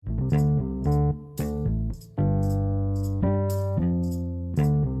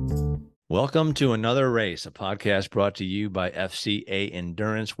Welcome to Another Race, a podcast brought to you by FCA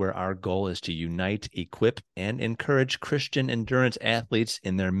Endurance, where our goal is to unite, equip, and encourage Christian endurance athletes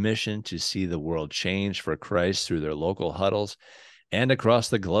in their mission to see the world change for Christ through their local huddles and across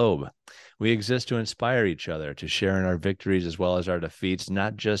the globe. We exist to inspire each other, to share in our victories as well as our defeats,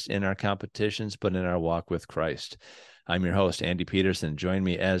 not just in our competitions, but in our walk with Christ. I'm your host, Andy Peterson. Join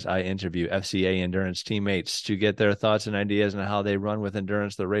me as I interview FCA Endurance teammates to get their thoughts and ideas on how they run with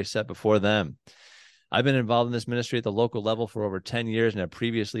endurance the race set before them. I've been involved in this ministry at the local level for over 10 years and have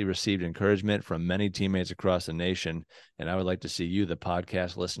previously received encouragement from many teammates across the nation. And I would like to see you, the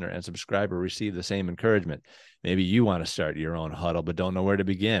podcast listener and subscriber, receive the same encouragement. Maybe you want to start your own huddle, but don't know where to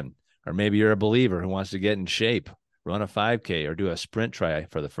begin. Or maybe you're a believer who wants to get in shape, run a 5K, or do a sprint try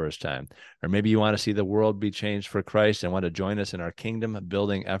for the first time. Or maybe you want to see the world be changed for Christ and want to join us in our kingdom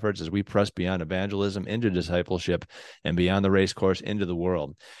building efforts as we press beyond evangelism into discipleship and beyond the race course into the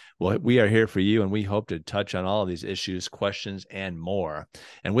world. Well, we are here for you, and we hope to touch on all of these issues, questions, and more.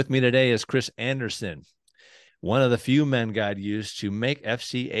 And with me today is Chris Anderson, one of the few men God used to make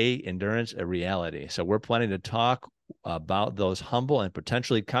FCA Endurance a reality. So we're planning to talk about those humble and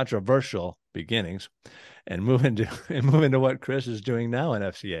potentially controversial beginnings and move into what Chris is doing now in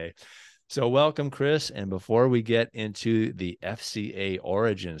FCA. So welcome, Chris. And before we get into the FCA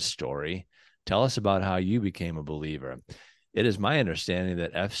origin story, tell us about how you became a believer. It is my understanding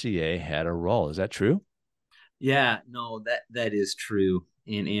that FCA had a role. Is that true? Yeah, no, that is true.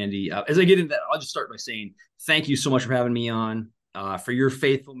 And Andy, as I get into that, I'll just start by saying thank you so much for having me on, for your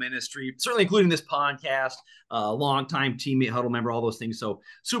faithful ministry, certainly including this podcast, longtime teammate, huddle member, all those things. So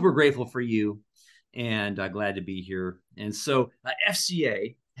super grateful for you, and glad to be here. And so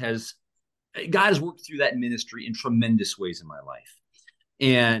FCA God has worked through that ministry in tremendous ways in my life.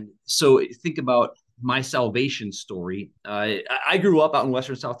 And so think about my salvation story. I grew up out in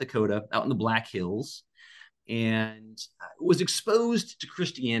Western South Dakota, out in the Black Hills, and was exposed to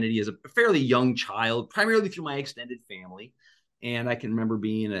Christianity as a fairly young child, primarily through my extended family. And I can remember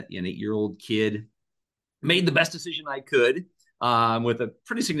being an 8-year-old kid, made the best decision I could, with a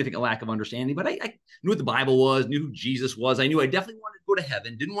pretty significant lack of understanding. But I knew what the Bible was, knew who Jesus was. I knew I definitely wanted to go to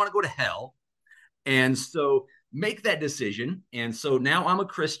heaven, didn't want to go to hell. And so make that decision. And so now I'm a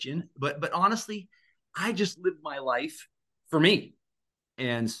Christian, but honestly, I just lived my life for me.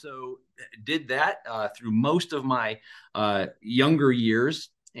 And so did that through most of my younger years,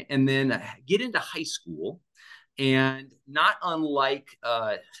 and then get into high school. And not unlike,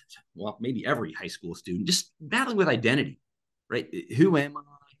 maybe every high school student, just battling with identity, right? Who am I?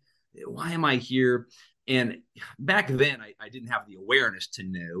 Why am I here? And back then, I didn't have the awareness to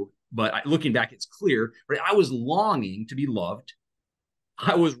know, but looking back, it's clear, right? I was longing to be loved.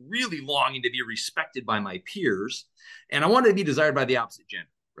 I was really longing to be respected by my peers, and I wanted to be desired by the opposite gender,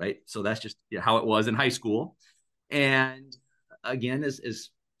 right? So that's just how it was in high school. And again, as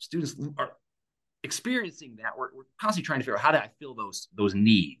students are experiencing that, we're constantly trying to figure out, how do I fill those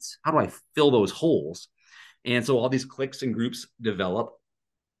needs? How do I fill those holes? And so all these cliques and groups develop.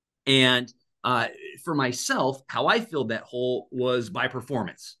 And for myself, how I filled that hole was by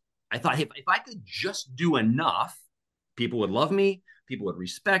performance. I thought, hey, if I could just do enough, people would love me, people would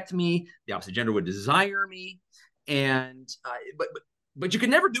respect me, the opposite gender would desire me. And but you could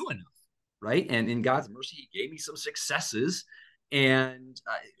never do enough, right? And in God's mercy, He gave me some successes, and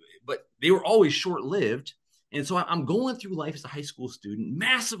but they were always short-lived. And so I'm going through life as a high school student,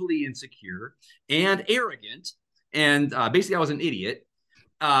 massively insecure and arrogant, and basically I was an idiot.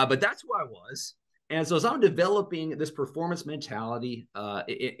 But that's who I was. And so as I'm developing this performance mentality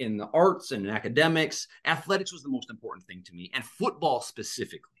in the arts and in academics, athletics was the most important thing to me. And football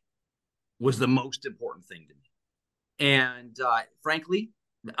specifically was the most important thing to me. And frankly,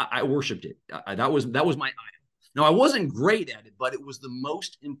 I worshiped it. That was my idol. Now, I wasn't great at it, but it was the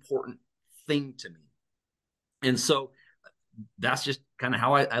most important thing to me. And so that's just kind of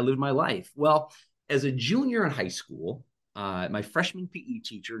how I lived my life. Well, as a junior in high school, my freshman PE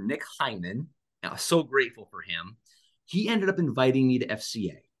teacher, Nick Hyman, I was so grateful for him. He ended up inviting me to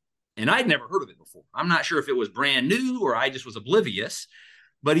FCA. And I'd never heard of it before. I'm not sure if it was brand new or I just was oblivious,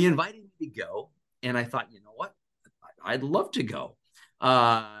 but he invited me to go. And I thought, you know what? I'd love to go.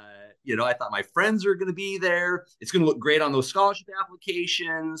 I thought my friends are going to be there. It's going to look great on those scholarship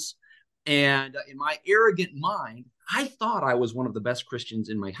applications. And in my arrogant mind, I thought I was one of the best Christians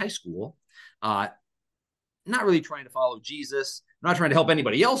in my high school. Not really trying to follow Jesus. I'm not trying to help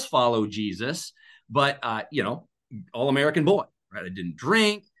anybody else follow Jesus, but, all-American boy, right? I didn't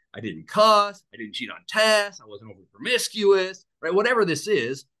drink. I didn't cuss. I didn't cheat on tests. I wasn't over promiscuous, right? Whatever this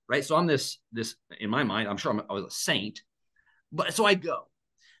is, right? So I'm this in my mind, I'm sure I was a saint, but so I go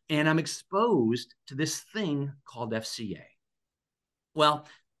and I'm exposed to this thing called FCA. Well,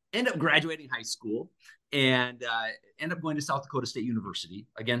 end up graduating high school and end up going to South Dakota State University.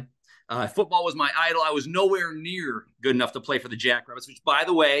 Again, football was my idol. I was nowhere near good enough to play for the Jackrabbits, which, by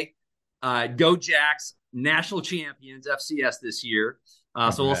the way, go Jacks, national champions, FCS this year.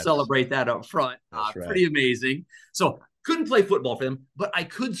 So we'll celebrate that up front. That's right. Pretty amazing. So couldn't play football for them, but I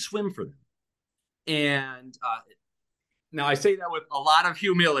could swim for them. And now I say that with a lot of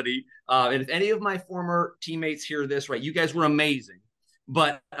humility. And if any of my former teammates hear this, right, you guys were amazing.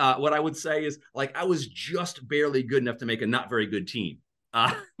 But what I would say is, like, I was just barely good enough to make a not very good team.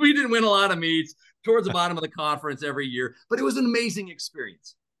 We didn't win a lot of meets, towards the bottom of the conference every year, but it was an amazing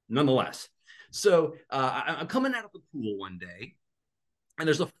experience nonetheless. So I'm coming out of the pool one day, and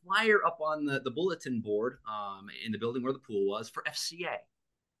there's a flyer up on the bulletin board in the building where the pool was for FCA.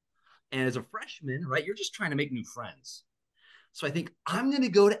 And as a freshman, right, you're just trying to make new friends. So I think I'm going to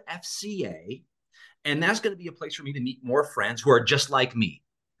go to FCA, and that's going to be a place for me to meet more friends who are just like me,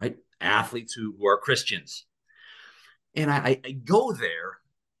 right? Athletes who are Christians. And I go there,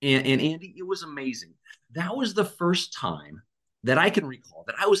 and Andy, it was amazing. That was the first time that I can recall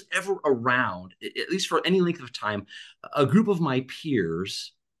that I was ever around, at least for any length of time, a group of my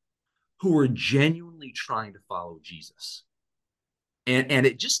peers who were genuinely trying to follow Jesus. And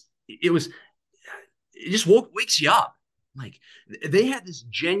it just wakes you up. Like, they had this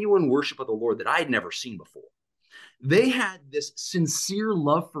genuine worship of the Lord that I had never seen before. They had this sincere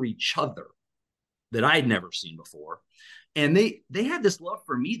love for each other that I had never seen before. And they had this love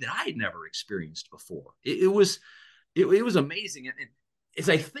for me that I had never experienced before. It was amazing. And as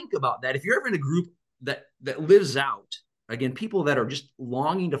I think about that, if you're ever in a group that lives out, again, people that are just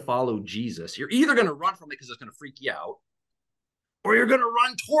longing to follow Jesus, you're either going to run from it because it's going to freak you out, or you're going to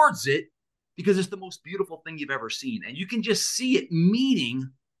run towards it because it's the most beautiful thing you've ever seen. And you can just see it meeting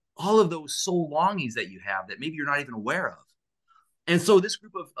all of those soul longings that you have that maybe you're not even aware of. And so this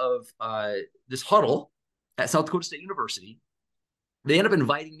group of this huddle at South Dakota State University, they end up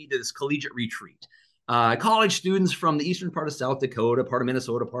inviting me to this collegiate retreat. College students from the eastern part of South Dakota, part of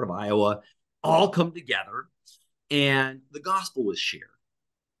Minnesota, part of Iowa, all come together, and the gospel was shared.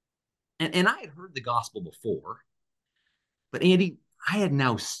 And I had heard the gospel before, but Andy, I had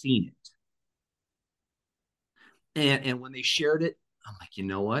now seen it. And when they shared it, I'm like, you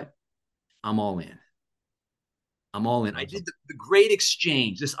know what? I'm all in. I'm all in. I did the great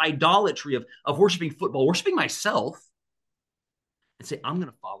exchange, this idolatry of worshiping football, worshiping myself, and say, I'm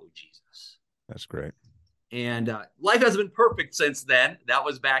going to follow Jesus. That's great. And life hasn't been perfect since then. That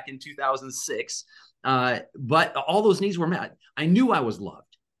was back in 2006. But all those needs were met. I knew I was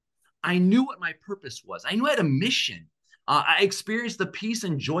loved. I knew what my purpose was. I knew I had a mission. I experienced the peace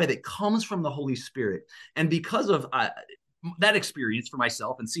and joy that comes from the Holy Spirit. And because of that experience for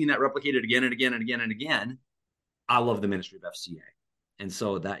myself and seeing that replicated again and again and again and again, I love the ministry of FCA. And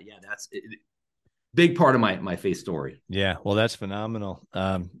so that's a big part of my faith story. Yeah, well, that's phenomenal.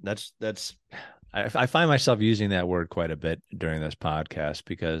 I find myself using that word quite a bit during this podcast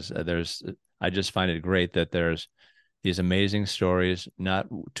because I just find it great that there's these amazing stories. Not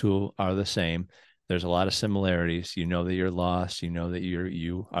two are the same. There's a lot of similarities. You know that you're lost. You know that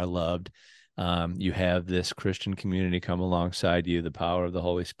you are loved. You have this Christian community come alongside you. The power of the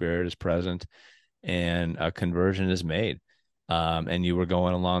Holy Spirit is present, and a conversion is made. And you were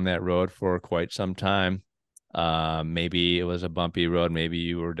going along that road for quite some time. Maybe it was a bumpy road. Maybe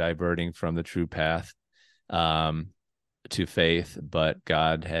you were diverting from the true path to faith, but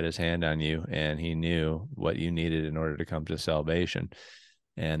God had his hand on you, and he knew what you needed in order to come to salvation.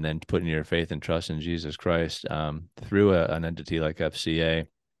 And then putting your faith and trust in Jesus Christ through an entity like FCA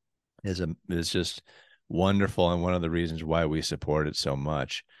is just wonderful, and one of the reasons why we support it so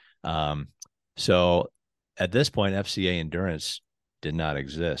much. So at this point, FCA Endurance did not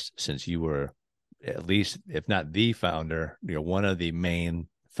exist, since you were, at least, if not the founder, one of the main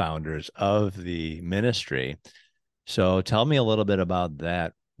founders of the ministry. So tell me a little bit about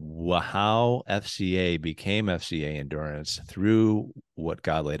that, how FCA became FCA Endurance through what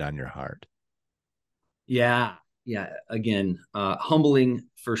God laid on your heart. Yeah. Again, humbling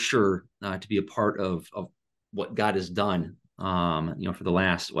for sure to be a part of what God has done, for the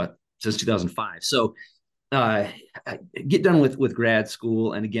last, since 2005. So I get done with grad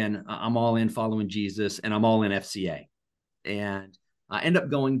school, and again, I'm all in following Jesus, and I'm all in FCA, and I end up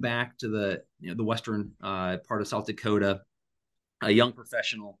going back to the western part of South Dakota, a young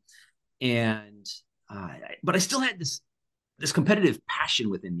professional, and but I still had this this competitive passion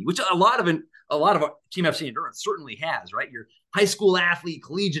within me, which a lot of Team FC Endurance certainly has, right? You're high school athlete,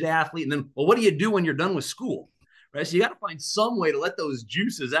 collegiate athlete, and then, well, what do you do when you're done with school, right? So you got to find some way to let those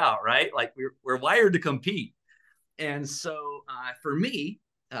juices out, right? Like we're wired to compete. And so for me,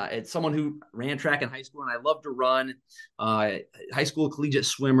 it's someone who ran track in high school, and I love to run. High school collegiate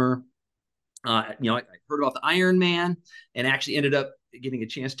swimmer. I heard about the Ironman and actually ended up getting a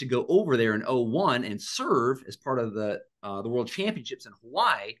chance to go over there in 01 and serve as part of the World Championships in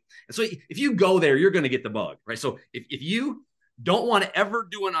Hawaii. And so if you go there, you're going to get the bug, right? So if you don't want to ever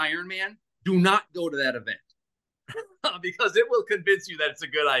do an Ironman, do not go to that event because it will convince you that it's a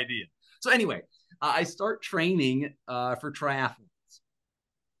good idea. So anyway, I start training for triathlons,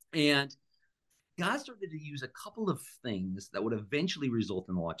 and God started to use a couple of things that would eventually result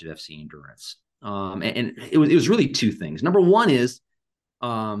in the launch of FC Endurance. And it was really two things. Number one is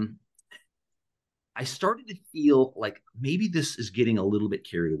I started to feel like maybe this is getting a little bit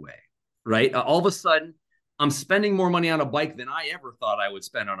carried away, right? All of a sudden, I'm spending more money on a bike than I ever thought I would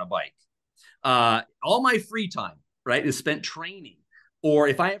spend on a bike. All my free time, right, is spent training. Or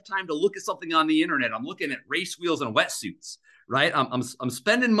if I have time to look at something on the internet, I'm looking at race wheels and wetsuits, right? I'm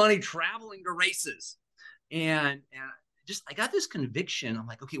spending money traveling to races. And just, I got this conviction. I'm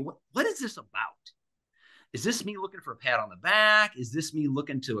like, okay, what is this about? Is this me looking for a pat on the back? Is this me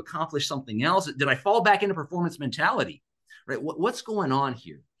looking to accomplish something else? Did I fall back into performance mentality, right? What's going on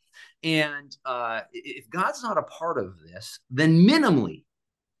here? And if God's not a part of this, then minimally,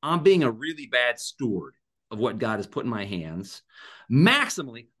 I'm being a really bad steward of what God has put in my hands.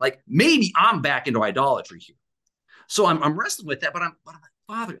 Maximally, like maybe I'm back into idolatry here. So I'm wrestling with that, but I'm like,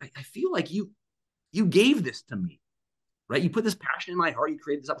 Father, I feel like you gave this to me, right? You put this passion in my heart, you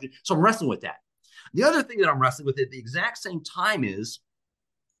created this opportunity. So I'm wrestling with that. The other thing that I'm wrestling with at the exact same time is,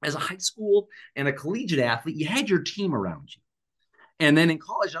 as a high school and a collegiate athlete, you had your team around you. And then in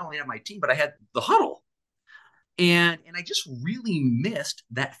college, I not only had my team, but I had the huddle. And I just really missed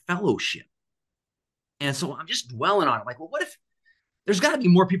that fellowship. And so I'm just dwelling on it. Like, well, what if there's got to be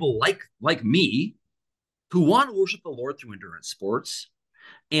more people like me who want to worship the Lord through endurance sports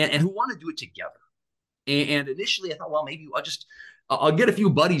and who want to do it together. And initially I thought, well, maybe I'll get a few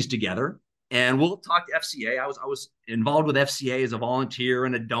buddies together and we'll talk to FCA. I was involved with FCA as a volunteer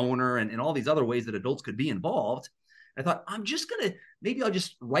and a donor and all these other ways that adults could be involved. I thought, maybe I'll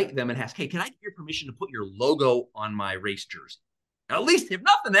just write them and ask, hey, can I get your permission to put your logo on my race jersey? At least, if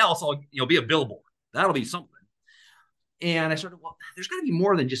nothing else, I'll be a billboard. That'll be something. And I started, well, there's got to be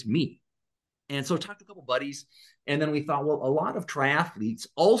more than just me. And so I talked to a couple buddies, and then we thought, well, a lot of triathletes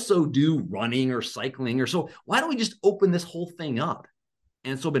also do running or cycling, or so why don't we just open this whole thing up?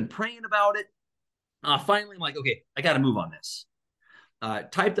 And so I've been praying about it. Finally, I'm like, okay, I got to move on this.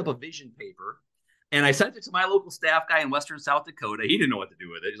 Typed up a vision paper, and I sent it to my local staff guy in Western South Dakota. He didn't know what to do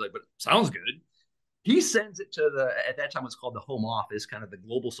with it. He's like, but sounds good. He sends it to at that time it was called the home office, kind of the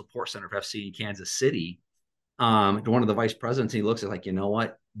global support center for FC in Kansas City, to one of the vice presidents. And he looks at like, you know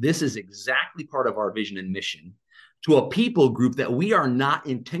what? This is exactly part of our vision and mission to a people group that we are not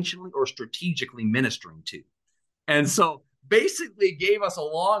intentionally or strategically ministering to. And so basically gave us a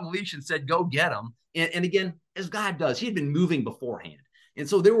long leash and said, go get them. And again, as God does, he had been moving beforehand. And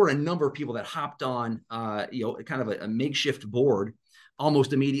so there were a number of people that hopped on, kind of a makeshift board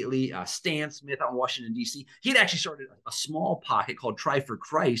almost immediately. Stan Smith out in Washington, D.C. He had actually started a small pocket called Try for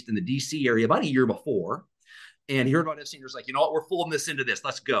Christ in the D.C. area about a year before. And he heard about FC and was like, you know what, we're folding this into this.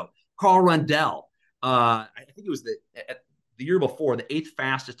 Let's go. Carl Rundell, I think it was the year before, the 8th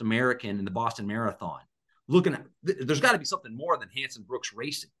fastest American in the Boston Marathon. Looking at, there's got to be something more than Hanson Brooks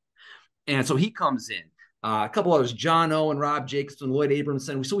Racing. And so he comes in. A couple others, John O and Rob Jacobson, Lloyd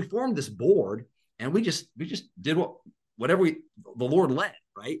Abramson. So we formed this board, and we just did whatever the Lord led,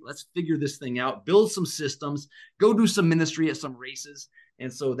 right? Let's figure this thing out, build some systems, go do some ministry at some races.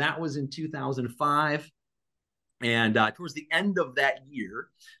 And so that was in 2005. And towards the end of that year,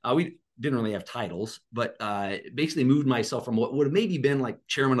 we didn't really have titles, but basically moved myself from what would have maybe been like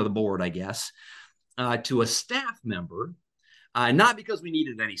chairman of the board, I guess, to a staff member, not because we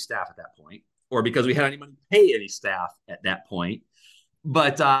needed any staff at that point, or because we had any money to pay any staff at that point.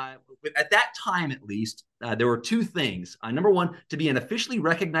 But at that time, at least, there were two things. Number one, to be an officially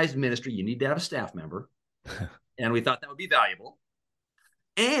recognized ministry, you need to have a staff member. And we thought that would be valuable.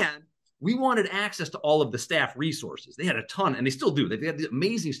 And we wanted access to all of the staff resources. They had a ton, and they still do. They had these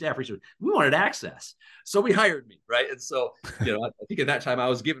amazing staff resources. We wanted access. So we hired me, right? And so, I think at that time I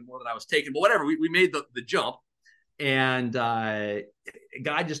was given more than I was taking, but whatever, we made the jump. And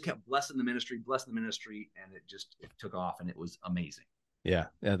God just kept blessing the ministry, and it took off, and it was amazing. Yeah,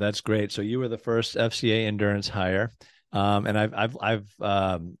 that's great. So you were the first FCA Endurance hire.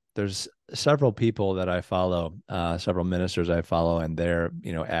 And there's several people that I follow, several ministers I follow, and they're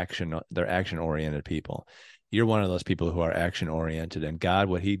action oriented people. You're one of those people who are action oriented, and God,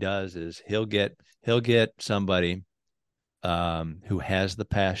 what He does is He'll get somebody who has the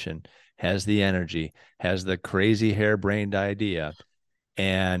passion, has the energy, has the crazy harebrained idea,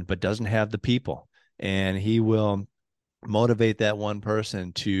 but doesn't have the people, and He will motivate that one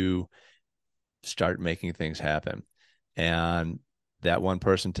person to start making things happen. And that one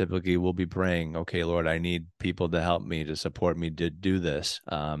person typically will be praying, okay, Lord, I need people to help me, to support me, to do this.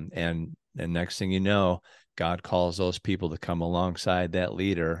 And next thing you know, God calls those people to come alongside that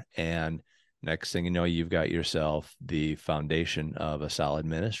leader. And next thing you know, you've got yourself the foundation of a solid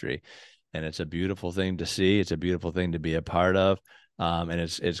ministry. And it's a beautiful thing to see. It's a beautiful thing to be a part of. And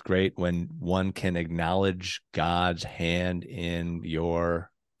it's great when one can acknowledge God's hand in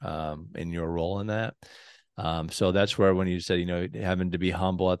your role in that. So that's where, when you said, having to be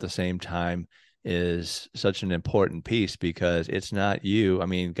humble at the same time is such an important piece, because it's not you. I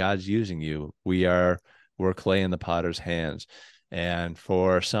mean, God's using you. We're clay in the potter's hands. And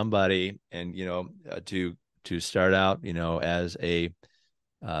for somebody, and, to start out, as a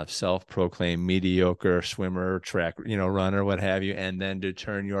self-proclaimed mediocre swimmer, track, runner, what have you, and then to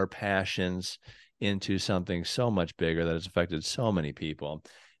turn your passions into something so much bigger that has affected so many people.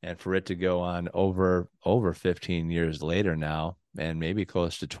 And for it to go on over 15 years later now, and maybe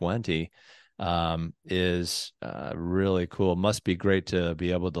close to 20, is really cool. Must be great to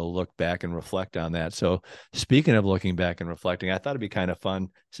be able to look back and reflect on that. So speaking of looking back and reflecting, I thought it'd be kind of fun,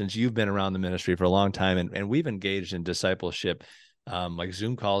 since you've been around the ministry for a long time, and we've engaged in discipleship, like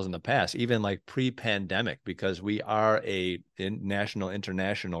Zoom calls in the past, even like pre-pandemic, because we are a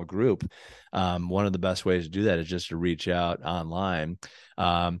international group. One of the best ways to do that is just to reach out online.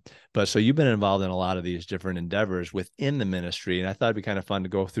 But so you've been involved in a lot of these different endeavors within the ministry, and I thought it'd be kind of fun to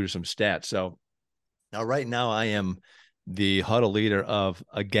go through some stats. So now, right now, I am the huddle leader of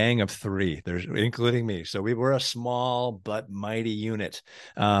a gang of 3, including me. So we were a small but mighty unit.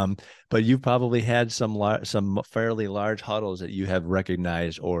 But you've probably had some fairly large huddles that you have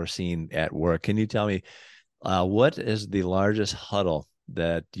recognized or seen at work. Can you tell me what is the largest huddle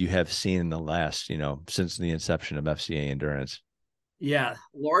that you have seen in the last, since the inception of FCA Endurance? Yeah,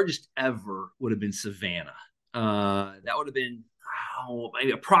 largest ever would have been Savannah. That would have been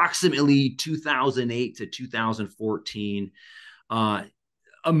maybe approximately 2008 to 2014.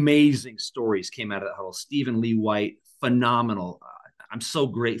 Amazing stories came out of that huddle. Stephen Lee White, phenomenal. I'm so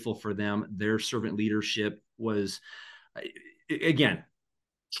grateful for them. Their servant leadership was, again,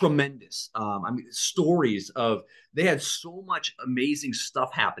 tremendous. Stories of, they had so much amazing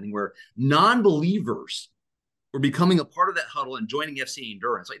stuff happening where non-believers were becoming a part of that huddle and joining FCA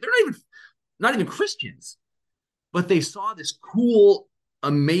Endurance. Like, they're not even Christians, but they saw this cool,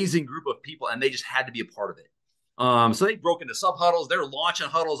 amazing group of people, and they just had to be a part of it. So they broke into sub huddles. They're launching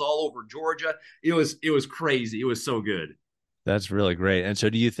huddles all over Georgia. It was crazy. It was so good. That's really great. And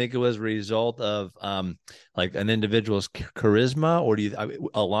so do you think it was a result of like an individual's charisma, or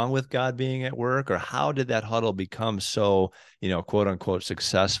along with God being at work, or how did that huddle become so, quote unquote,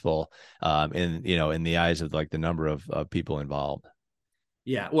 successful in the eyes of like the number of people involved?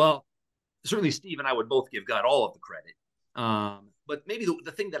 Yeah, well, certainly Steve and I would both give God all of the credit. But maybe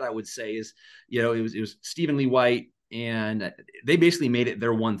the thing that I would say is, it was Stephen Lee White, and they basically made it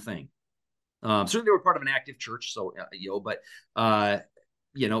their one thing. Certainly they were part of an active church, so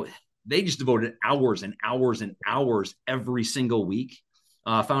they just devoted hours and hours and hours every single week.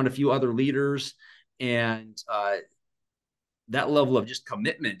 Found a few other leaders, and that level of just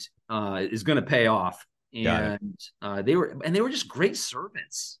commitment is going to pay off. And they were just great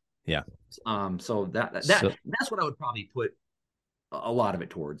servants. Yeah. So that's what I would probably put a lot of it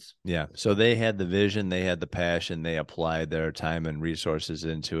towards. Yeah. So they had the vision, they had the passion, they applied their time and resources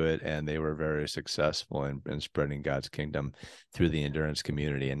into it, and they were very successful in spreading God's kingdom through the endurance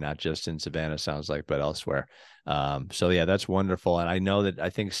community, and not just in Savannah, sounds like, but elsewhere. So yeah, that's wonderful. And I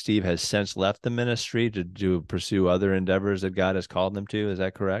think Steve has since left the ministry to pursue other endeavors that God has called them to. Is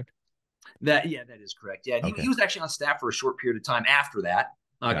that correct? That is correct. Yeah. Okay. He was actually on staff for a short period of time after that.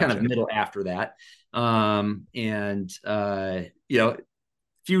 Gotcha. Kind of middle after that.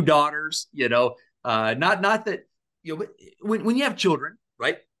 Few daughters, not that, when you have children,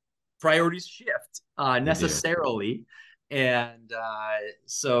 right, priorities shift necessarily. And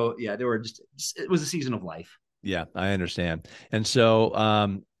so, yeah, they were just, it was a season of life. Yeah, I understand. And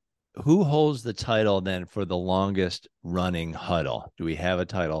so, who holds the title then for the longest running huddle? Do we have a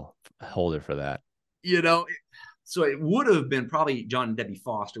title holder for that? So it would have been probably John and Debbie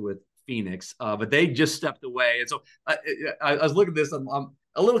Foster with Phoenix, but they just stepped away. And so I was looking at this. I'm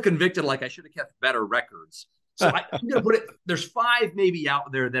a little convicted, like I should have kept better records. So I'm going to put it, there's 5 maybe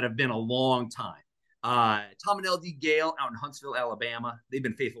out there that have been a long time. Tom and LD Gale out in Huntsville, Alabama. They've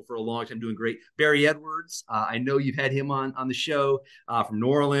been faithful for a long time, doing great. Barry Edwards, I know you've had him on the show, from New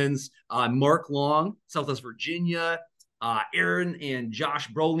Orleans. Mark Long, Southwest Virginia. Aaron and Josh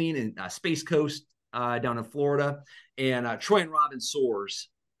Brolin in Space Coast down in Florida. And Troy and Robin Soares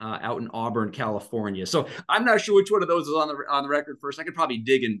out in Auburn, California. So I'm not sure which one of those is on the record first. I could probably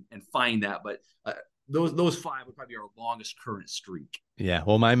dig and find that, but those 5 would probably be our longest current streak. Yeah.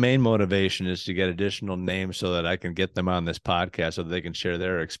 Well, my main motivation is to get additional names so that I can get them on this podcast so that they can share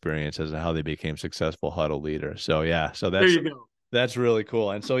their experiences and how they became successful huddle leaders. So yeah, so there you go. That's really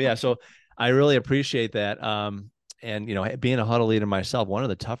cool. And so, yeah, so I really appreciate that. And, you know, being a huddle leader myself, one of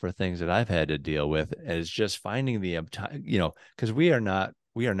the tougher things that I've had to deal with is just finding because we are not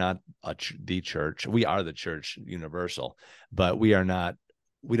the church. We are the church universal, but we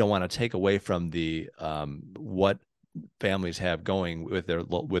don't want to take away from the what families have going with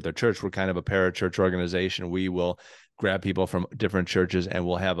their church. We're kind of a parachurch organization. We will grab people from different churches and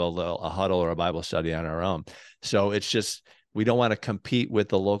we'll have a huddle or a Bible study on our own. So it's just, we don't want to compete with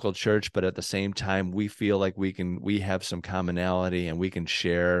the local church, but at the same time, we feel like we have some commonality and we can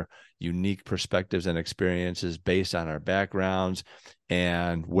share unique perspectives and experiences based on our backgrounds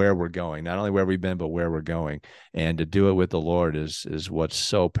and where we're going, not only where we've been, but where we're going. And to do it with the Lord is what's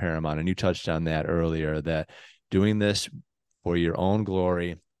so paramount. And you touched on that earlier, that doing this for your own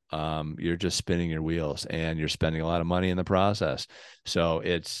glory, you're just spinning your wheels and you're spending a lot of money in the process. So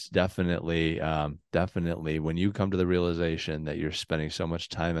it's definitely when you come to the realization that you're spending so much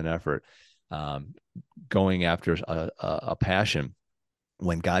time and effort going after a passion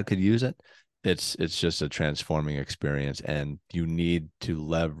when God could use it, it's just a transforming experience, and you need to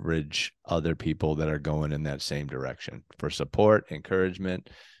leverage other people that are going in that same direction for support, encouragement,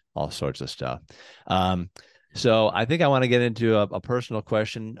 all sorts of stuff. So I think I want to get into a personal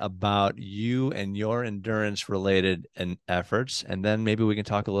question about you and your endurance related efforts. And then maybe we can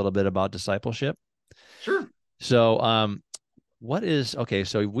talk a little bit about discipleship. Sure. So,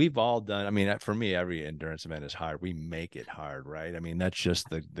 so we've all done, I mean, for me, every endurance event is hard. We make it hard, right? I mean, that's just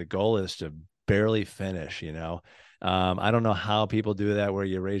the goal is to barely finish, you know? I don't know how people do that, where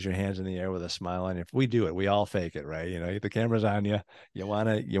you raise your hands in the air with a smile on you. If we do it, we all fake it, right? You know, the camera's on you. You want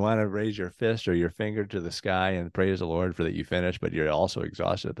to raise your fist or your finger to the sky and praise the Lord for that you finished, but you're also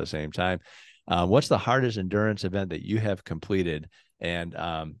exhausted at the same time. What's the hardest endurance event that you have completed? And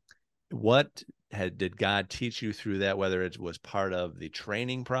what did God teach you through that, whether it was part of the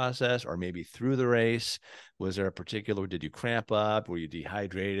training process or maybe through the race? Was there a particular, did you cramp up? Were you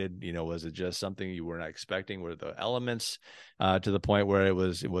dehydrated? You know, was it just something you were not expecting? Were the elements to the point where it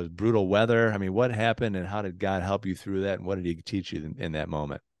was brutal weather? I mean, what happened and how did God help you through that? And what did he teach you in that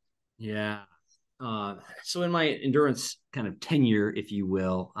moment? Yeah. So in my endurance kind of tenure, if you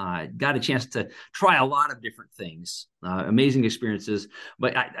will, got a chance to try a lot of different things, amazing experiences,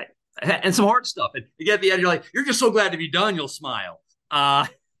 but and some hard stuff. And you get at the end, you're just so glad to be done. You'll smile.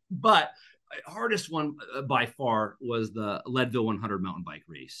 But hardest one by far was the Leadville 100 mountain bike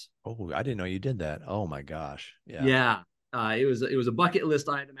race. Oh, I didn't know you did that. Oh my gosh. Yeah. Yeah. It was a bucket list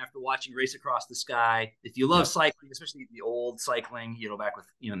item after watching Race Across the Sky. If you love cycling, especially the old cycling, back with,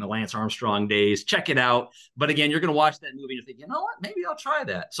 in the Lance Armstrong days, check it out. But again, you're going to watch that movie and you think, you know what, maybe I'll try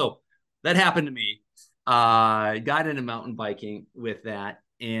that. So that happened to me. Got into mountain biking with that.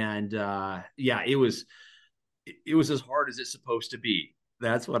 And it was as hard as it's supposed to be.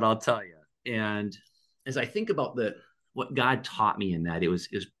 That's what I'll tell you. And as I think about what God taught me in that, it was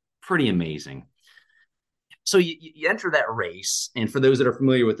pretty amazing. So you enter that race, and for those that are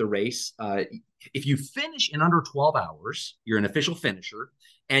familiar with the race, if you finish in under 12 hours, you're an official finisher,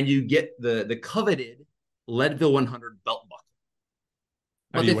 and you get the coveted Leadville 100 belt buckle.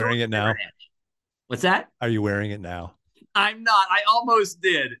 Are you wearing it now? What's that? Are you wearing it now? I'm not. I almost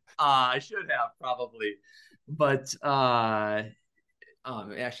did. I should have probably, but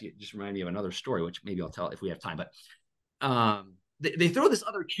actually, it just reminded me of another story, which maybe I'll tell if we have time. But they throw this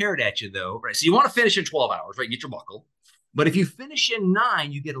other carrot at you, though, right? So you want to finish in 12 hours, right? Get your buckle, but if you finish in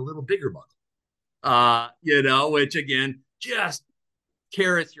 9, you get a little bigger buckle. Which again just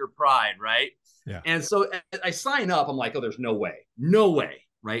carrots your pride, right? Yeah. And so I sign up. I'm like, oh, there's no way,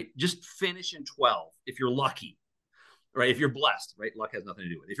 right? Just finish in 12 if you're lucky. Right. If you're blessed, right. Luck has nothing to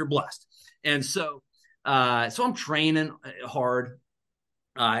do with it. If you're blessed. And so I'm training hard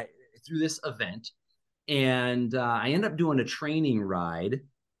through this event. And I end up doing a training ride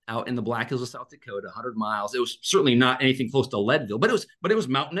out in the Black Hills of South Dakota, 100 miles. It was certainly not anything close to Leadville, but it was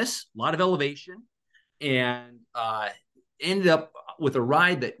mountainous, a lot of elevation, and ended up with a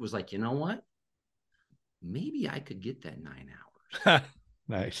ride that was like, you know what? Maybe I could get that 9 hours.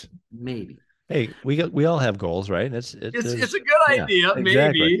 Nice. Maybe. Hey, we all have goals, right? It's a good idea, maybe,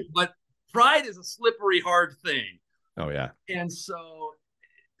 exactly. but pride is a slippery, hard thing. Oh yeah. And so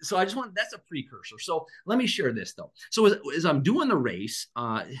I just want, that's a precursor. So let me share this though. So as I'm doing the race,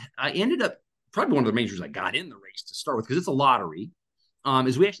 I ended up, probably one of the main reasons I got in the race to start with, because it's a lottery,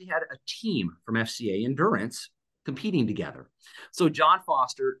 is we actually had a team from FCA Endurance competing together. So John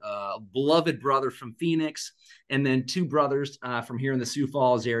Foster, beloved brother from Phoenix, and then two brothers from here in the Sioux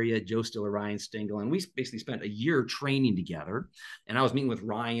Falls area, Joe Stiller, Ryan Stengel. And we basically spent a year training together. And I was meeting with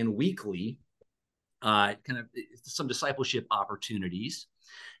Ryan weekly, kind of some discipleship opportunities.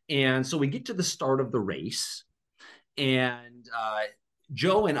 And so we get to the start of the race, and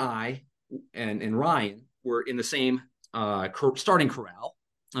Joe and I and Ryan were in the same starting corral.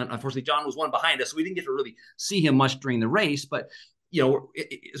 Unfortunately, John was one behind us, so we didn't get to really see him much during the race. But, you know,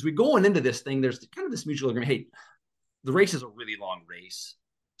 as we're going into this thing, there's kind of this mutual agreement. Hey, the race is a really long race,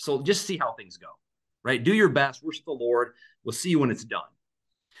 so just see how things go, right? Do your best, worship the Lord. We'll see you when it's done.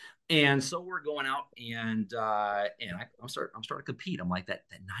 And so we're going out, and I'm starting to compete. I'm like, that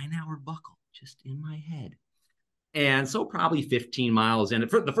 9-hour buckle just in my head. And so probably 15 miles in,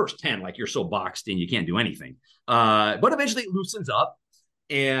 for the first 10, like you're so boxed in, you can't do anything. But eventually it loosens up.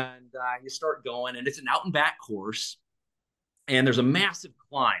 And you start going, and it's an out and back course, and there's a massive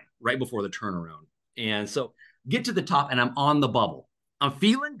climb right before the turnaround. And so get to the top, and I'm on the bubble. I'm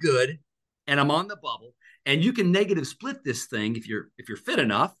feeling good, and I'm on the bubble. And you can negative split this thing if you're fit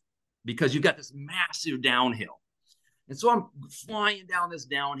enough, because you've got this massive downhill. And so I'm flying down this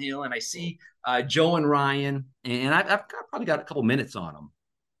downhill, and I see Joe and Ryan, and I've probably got a couple minutes on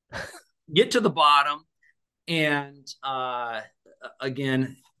them. Get to the bottom, and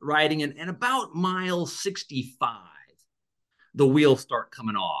again, riding in, and about mile 65, the wheels start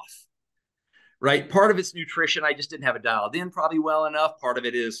coming off, right? Part of it's nutrition. I just didn't have it dialed in probably well enough. Part of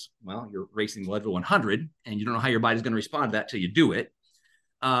it is, well, you're racing Leadville 100, and you don't know how your body's going to respond to that till you do it.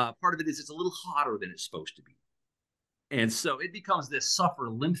 Part of it is it's a little hotter than it's supposed to be. And so it becomes this suffer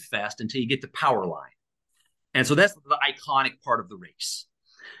limp fest until you get to power line. And so that's the iconic part of the race.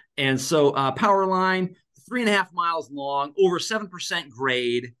 And so power line, 3.5 miles long, over 7%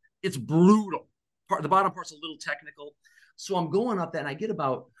 grade. It's brutal. The bottom part's a little technical. So I'm going up that, and I get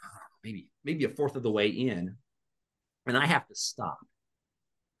about maybe a fourth of the way in, and I have to stop.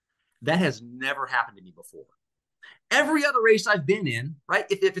 That has never happened to me before. Every other race I've been in, right?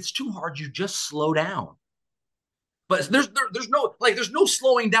 If it's too hard, you just slow down. But there's no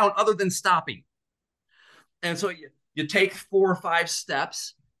slowing down other than stopping. And so you take 4 or 5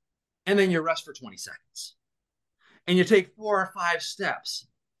 steps, and then you rest for 20 seconds. And you take 4 or 5 steps,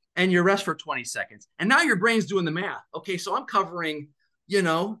 and you rest for 20 seconds. And now your brain's doing the math. Okay, so I'm covering,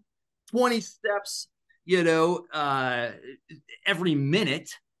 20 steps, every minute.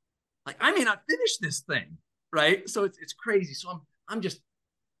 Like, I may not finish this thing, right? So it's crazy. So I'm just,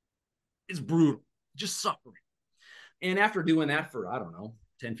 it's brutal, just suffering. And after doing that for, I don't know,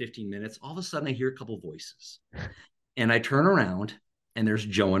 10, 15 minutes, all of a sudden I hear a couple voices. And I turn around, and there's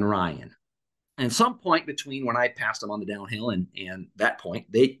Joe and Ryan. And some point between when I passed them on the downhill and that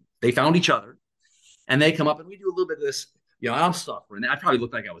point, they found each other, and they come up, and we do a little bit of this. I'm suffering. I probably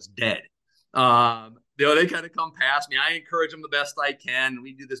looked like I was dead. They kind of come past me. I encourage them the best I can.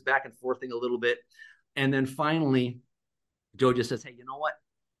 We do this back and forth thing a little bit. And then finally, Joe just says, hey, you know what?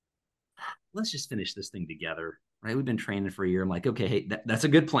 Let's just finish this thing together, right? We've been training for a year. I'm like, okay, hey, that's a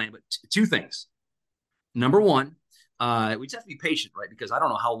good plan. But two things. Number one, we just have to be patient, right? Because I don't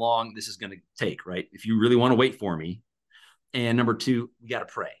know how long this is going to take, right? If you really want to wait for me. And number two, we got to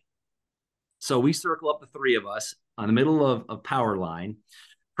pray. So we circle up, the three of us, on the middle of power line,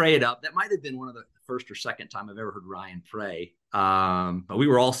 pray it up. That might have been one of the first or second time I've ever heard Ryan pray. But we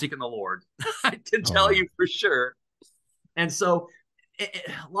were all seeking the Lord. I can tell you for sure. And so,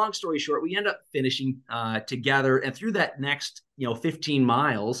 long story short, we end up finishing together. And through that next, 15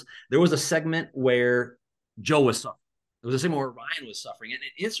 miles, there was a segment where Joe was suffering. There was a segment where Ryan was suffering. And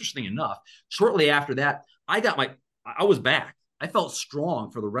interesting enough, shortly after that, I was back. I felt strong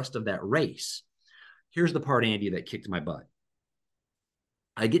for the rest of that race. Here's the part, Andy, that kicked my butt.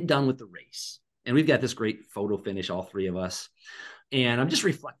 I get done with the race, and we've got this great photo finish, all three of us. And I'm just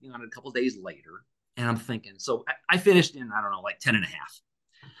reflecting on it a couple of days later, and I'm thinking, so I finished in, I don't know, like 10 and a half.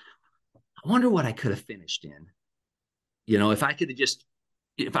 I wonder what I could have finished in. If I could have just,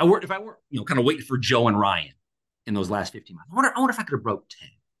 if I weren't, kind of waiting for Joe and Ryan in those last 15 miles. I wonder if I could have broke 10.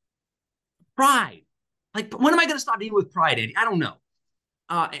 Pride. Like, when am I going to stop dealing with pride, Andy? I don't know.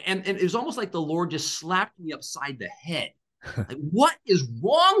 And it was almost like the Lord just slapped me upside the head. Like, what is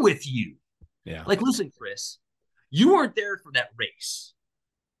wrong with you? Yeah. Like, listen, Chris, you weren't there for that race.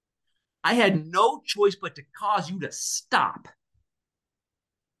 I had no choice but to cause you to stop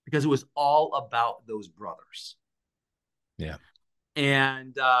because it was all about those brothers. Yeah.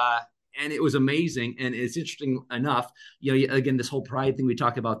 And it was amazing. And it's interesting enough, again, this whole pride thing, we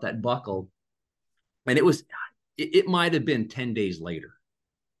talked about that buckle, and it might have been 10 days later.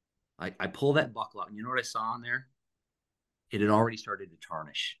 I pull that buckle out, and you know what I saw on there? It had already started to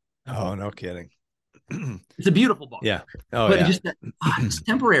tarnish. Oh, no kidding. It's a beautiful buckle. Yeah. Oh, but yeah. It's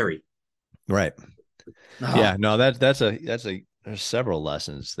temporary. Right. Oh. Yeah. No, there's several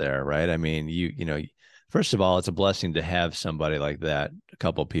lessons there, right? I mean, first of all, it's a blessing to have somebody like that, a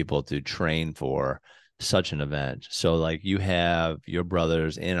couple of people to train for such an event. So like you have your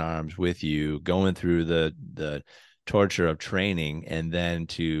brothers in arms with you going through the torture of training, and then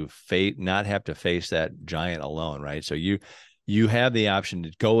to not have to face that giant alone, right? So you have the option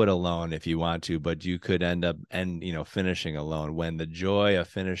to go it alone if you want to, but you could end up finishing alone, when the joy of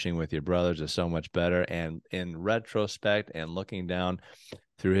finishing with your brothers is so much better. And in retrospect and looking down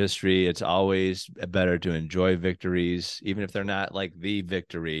through history, it's always better to enjoy victories, even if they're not like the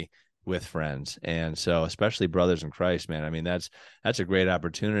victory, with friends. And so, especially brothers in Christ, man, I mean, that's a great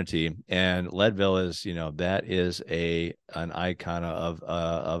opportunity. And Leadville is, that is an icon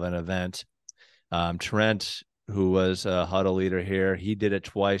of an event. Trent, who was a huddle leader here, he did it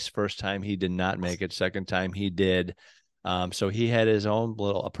twice. First time he did not make it. Second time he did. So he had his own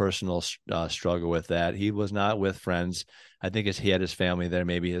little personal struggle with that. He was not with friends. I think he had his family there,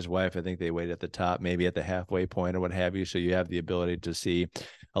 maybe his wife. I think they waited at the top, maybe at the halfway point or what have you. So you have the ability to see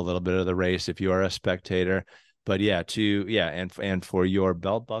a little bit of the race if you are a spectator. But and for your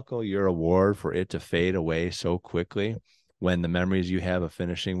belt buckle, your award, for it to fade away so quickly, when the memories you have of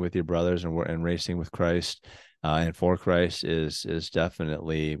finishing with your brothers and racing with Christ and for Christ is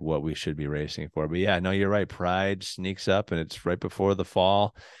definitely what we should be racing for. But yeah, no, you're right. Pride sneaks up, and it's right before the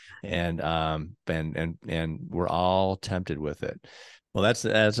fall, and we're all tempted with it. Well, that's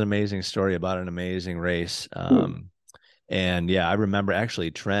an amazing story about an amazing race. And yeah, I remember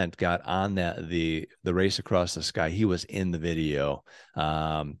actually Trent got on the race across the sky. He was in the video.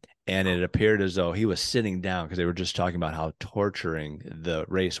 And it appeared as though he was sitting down, because they were just talking about how torturing the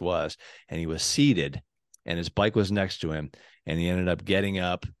race was. And he was seated, and his bike was next to him, and he ended up getting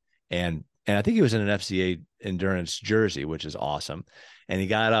up, and I think he was in an FCA endurance jersey, which is awesome. And he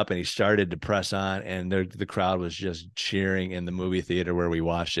got up and he started to press on, and the crowd was just cheering in the movie theater where we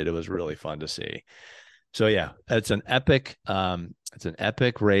watched it. It was really fun to see. So yeah, it's an epic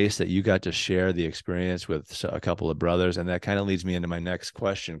race that you got to share the experience with a couple of brothers. And that kind of leads me into my next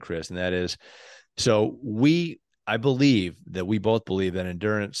question, Chris. And that is, so I believe that we both believe that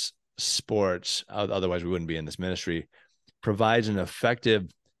endurance sports, otherwise we wouldn't be in this ministry, provides an effective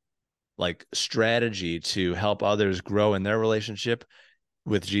strategy to help others grow in their relationship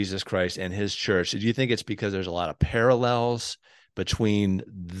with Jesus Christ and his church. Do you think it's because there's a lot of parallels between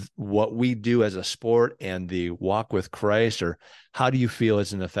what we do as a sport and the walk with Christ, or how do you feel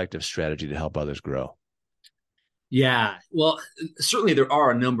it's an effective strategy to help others grow? Yeah, well, certainly there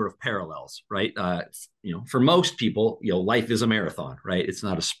are a number of parallels, right? For most people, life is a marathon, right? It's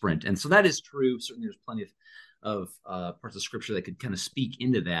not a sprint, and so that is true. Certainly, there's plenty of parts of Scripture that could kind of speak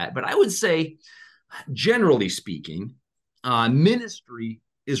into that. But I would say, generally speaking, ministry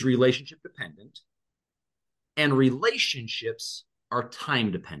is relationship dependent, and relationships are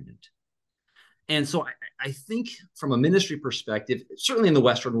time dependent. And so I think from a ministry perspective, certainly in the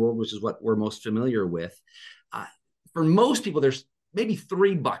Western world, which is what we're most familiar with, for most people, there's maybe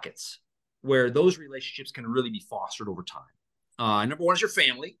three buckets where those relationships can really be fostered over time. Number one is your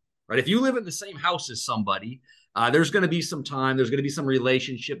family, right? If you live in the same house as somebody, there's going to be some time, there's going to be some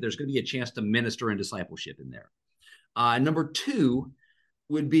relationship, there's going to be a chance to minister and discipleship in there. Number two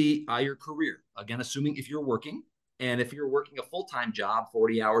would be your career. Again, assuming if you're working, and if you're working a full-time job,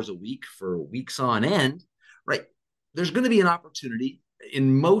 40 hours a week for weeks on end, right, there's going to be an opportunity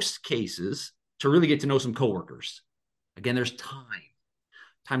in most cases to really get to know some coworkers. Again, there's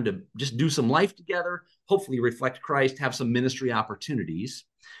time to just do some life together, hopefully reflect Christ, have some ministry opportunities.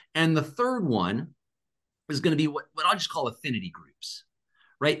 And the third one is going to be what I'll just call affinity groups,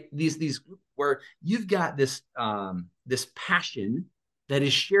 right? These groups where you've got this passion that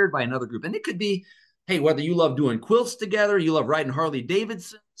is shared by another group. And it could be, hey, whether you love doing quilts together, you love riding Harley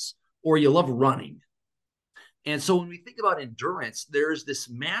Davidsons, or you love running. And so when we think about endurance, there's this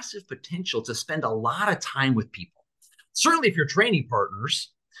massive potential to spend a lot of time with people. Certainly if you're training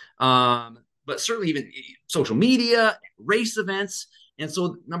partners, but certainly even social media, race events. And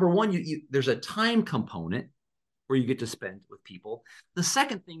so, number one, there's a time component where you get to spend with people. The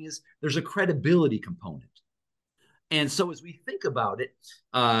second thing is there's a credibility component. And so, as we think about it,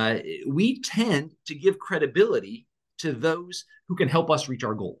 we tend to give credibility to those who can help us reach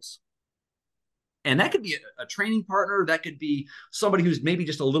our goals. And that could be a training partner. That could be somebody who's maybe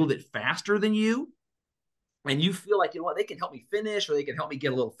just a little bit faster than you. And you feel like, you know what, they can help me finish, or they can help me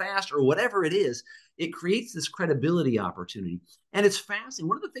get a little faster, or whatever it is. It creates this credibility opportunity. And it's fascinating.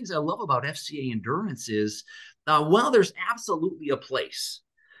 One of the things I love about FCA Endurance is while there's absolutely a place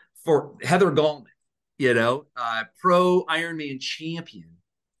for Heather Gallman, pro Ironman champion,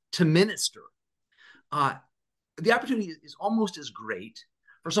 to minister, the opportunity is almost as great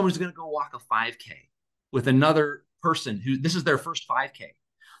for someone who's going to go walk a 5K with another person who this is their first 5K.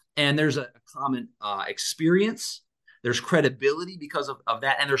 And there's a common experience, there's credibility because of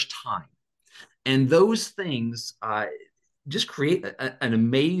that, and there's time. And those things just create an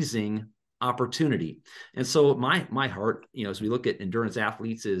amazing opportunity. And so my heart, as we look at endurance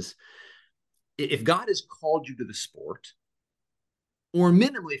athletes, is if God has called you to the sport, or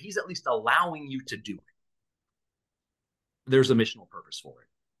minimally, if he's at least allowing you to do it, there's a missional purpose for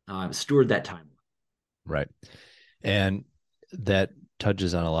it. Steward that time. Right. And that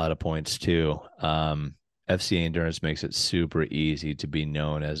touches on a lot of points too. FCA Endurance makes it super easy to be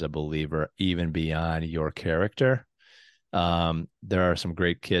known as a believer, even beyond your character. There are some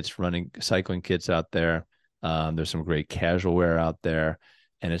great kits, cycling kits out there. There's some great casual wear out there,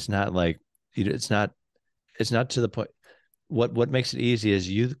 and it's not like it's not to the point. What makes it easy is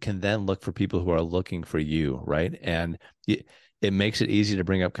you can then look for people who are looking for you, right? And it makes it easy to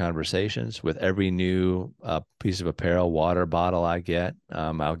bring up conversations. With every new piece of apparel, water bottle I get,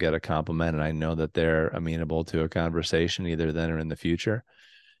 I'll get a compliment, and I know that they're amenable to a conversation either then or in the future.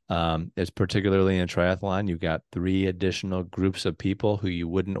 It's particularly in triathlon. You've got 3 additional groups of people who you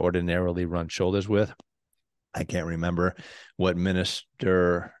wouldn't ordinarily run shoulders with. I can't remember what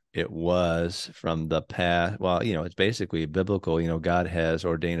minister it was from the past. Well, it's basically biblical. God has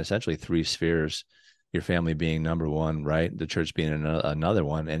ordained essentially 3 spheres, your family being number one, right? The church being another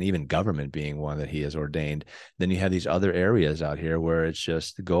one, and even government being one that he has ordained. Then you have these other areas out here where it's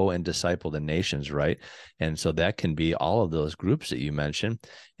just go and disciple the nations, right? And so that can be all of those groups that you mentioned.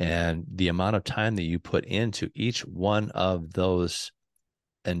 And the amount of time that you put into each one of those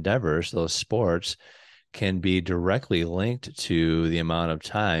endeavors, those sports, can be directly linked to the amount of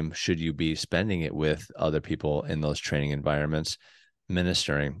time should you be spending it with other people in those training environments,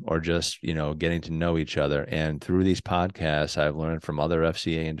 ministering, or just getting to know each other. And through these podcasts, I've learned from other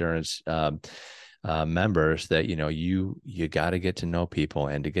FCA Endurance members that you got to get to know people,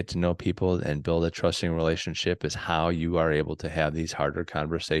 and to get to know people and build a trusting relationship is how you are able to have these harder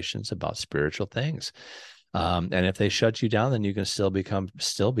conversations about spiritual things. And if they shut you down, then you can still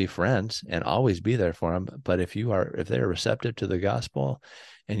be friends and always be there for them. But if they're receptive to the gospel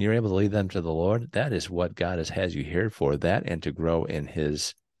and you're able to lead them to the Lord, that is what God has you here for, that and to grow in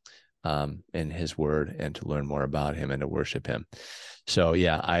his word and to learn more about him and to worship him. So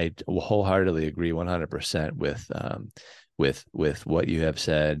yeah, I wholeheartedly agree 100% with what you have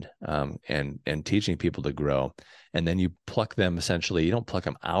said, and teaching people to grow. And then you pluck them, essentially, you don't pluck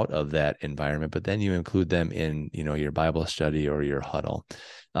them out of that environment, but then you include them in, your Bible study or your huddle.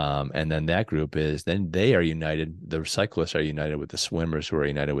 And then that group then they are united. The cyclists are united with the swimmers, who are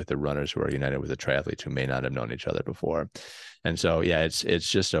united with the runners, who are united with the triathletes who may not have known each other before. And so, yeah, it's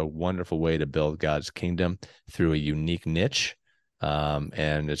just a wonderful way to build God's kingdom through a unique niche.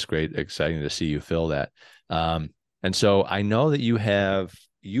 And it's exciting to see you fill that. And so I know that you have,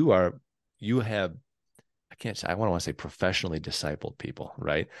 I want to say professionally discipled people,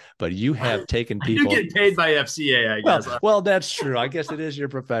 right? But you have taken people. You get paid by FCA, I guess. Well, that's true. I guess it is your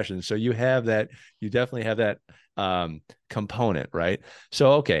profession. So you have that, you definitely have that component, right?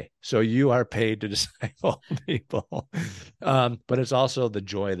 So, okay. So you are paid to disciple people, but it's also the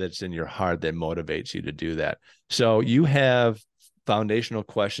joy that's in your heart that motivates you to do that. So you have foundational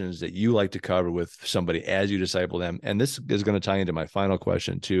questions that you like to cover with somebody as you disciple them. And this is going to tie into my final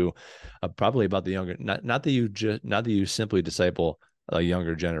question too, probably about the younger, not that you simply disciple a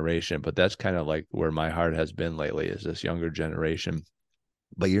younger generation, but that's kind of like where my heart has been lately, is this younger generation.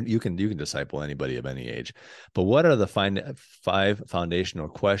 But you can disciple anybody of any age. But what are the 5 foundational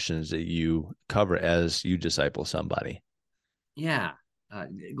questions that you cover as you disciple somebody? Yeah,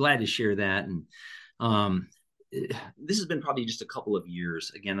 glad to share that. And this has been probably just a couple of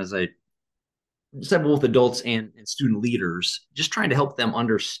years, again, as I said, both adults and student leaders, just trying to help them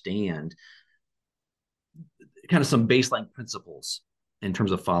understand kind of some baseline principles in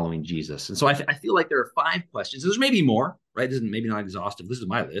terms of following Jesus. And so I feel like there are 5 questions. There's maybe more, right? This is maybe not exhaustive. This is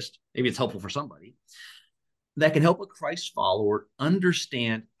my list. Maybe it's helpful for somebody that can help a Christ follower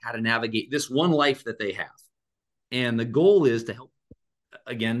understand how to navigate this one life that they have. And the goal is to help,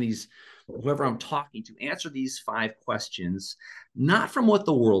 again, whoever I'm talking to, answer these 5 questions, not from what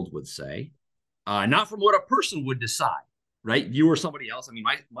the world would say, not from what a person would decide, right? You or somebody else. I mean,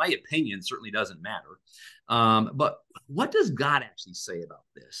 my opinion certainly doesn't matter. But what does God actually say about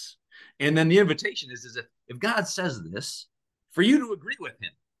this? And then the invitation is if God says this, for you to agree with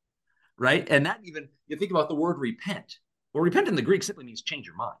him, right? And that even, you think about the word repent. Well, repent in the Greek simply means change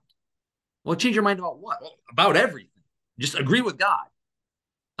your mind. Well, change your mind about what? Well, about everything. Just agree with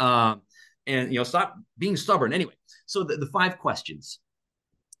God. And, stop being stubborn. Anyway, so the 5 questions.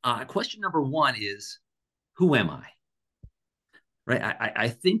 Question number 1 is, who am I? Right? I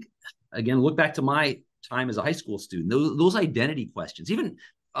think, again, look back to my time as a high school student, those identity questions, even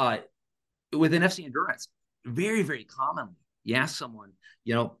within FC Endurance, very, very commonly, you ask someone,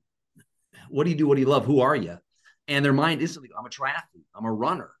 what do you do? What do you love? Who are you? And their mind instantly, I'm a triathlete. I'm a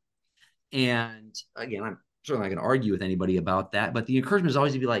runner. And again, I'm certainly not going to argue with anybody about that, but the encouragement is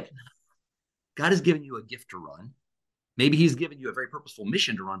always to be like, God has given you a gift to run. Maybe he's given you a very purposeful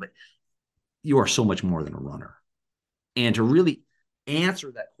mission to run, but you are so much more than a runner. And to really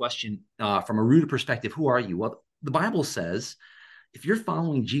answer that question from a rooted perspective, who are you? Well, the Bible says, if you're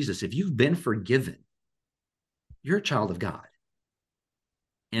following Jesus, if you've been forgiven, you're a child of God.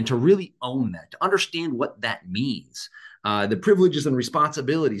 And to really own that, to understand what that means, the privileges and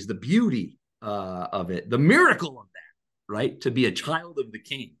responsibilities, the beauty of it, the miracle of that, right? To be a child of the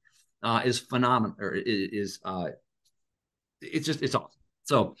King is phenomenal, or it's awesome.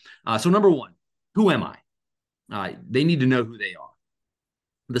 So number 1, who am I? They need to know who they are.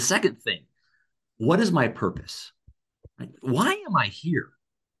 The second thing, what is my purpose? Right? Why am I here?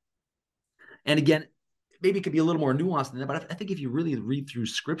 And again, maybe it could be a little more nuanced than that, but I think if you really read through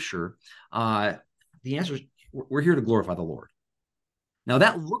Scripture, the answer is we're here to glorify the Lord. Now,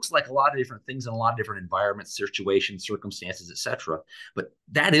 that looks like a lot of different things in a lot of different environments, situations, circumstances, etc. But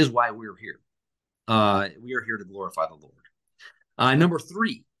that is why we're here. We are here to glorify the Lord. Number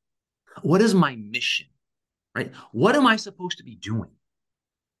 3, what is my mission? Right? What am I supposed to be doing?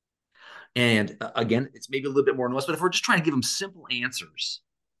 And again, it's maybe a little bit more nuanced, but if we're just trying to give them simple answers,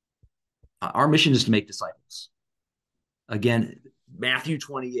 our mission is to make disciples. Again, Matthew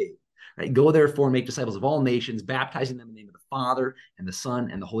 28. Right? Go therefore and make disciples of all nations, baptizing them in the name of the Father and the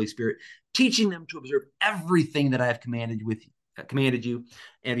Son and the Holy Spirit, teaching them to observe everything that I have commanded you.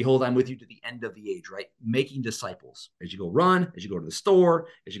 And behold, I'm with you to the end of the age, right? Making disciples as you go run, as you go to the store,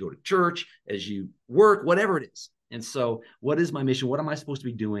 as you go to church, as you work, whatever it is. And so what is my mission? What am I supposed to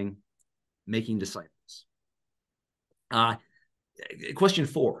be doing? Making disciples. Question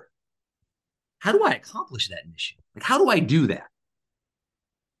 4. How do I accomplish that mission? Like, how do I do that?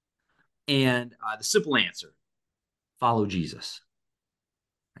 And the simple answer, follow Jesus.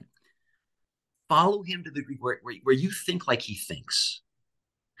 Right? Follow him to the degree where you think like he thinks.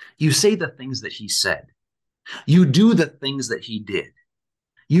 You say the things that he said. You do the things that he did.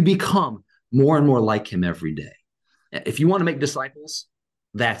 You become more and more like him every day. If you want to make disciples,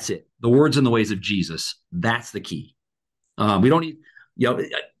 that's it. The words and the ways of Jesus, that's the key. We don't need,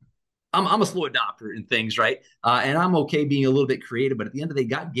 I'm a slow adopter in things, right? And I'm okay being a little bit creative, but at the end of the day,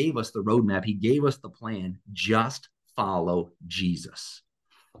 God gave us the roadmap. He gave us the plan. Just follow Jesus.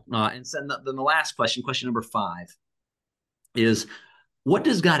 And then the last question number 5, is what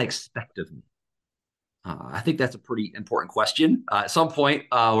does God expect of me? I think that's a pretty important question. At some point,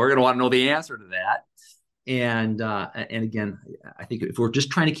 we're going to want to know the answer to that. And again, I think if we're just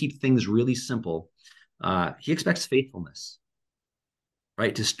trying to keep things really simple, he expects faithfulness.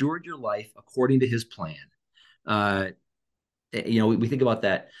 Right, to steward your life according to his plan. We think about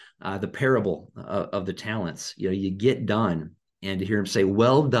that, the parable of the talents. You get done, and to hear him say,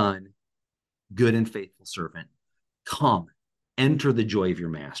 well done, good and faithful servant. Come, enter the joy of your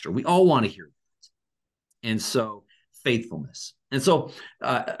master. We all want to hear that. And so faithfulness. And so,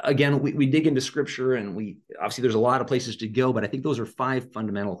 again, we dig into Scripture, and obviously there's a lot of places to go, but I think those are 5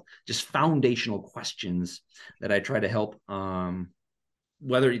 fundamental, just foundational questions that I try to help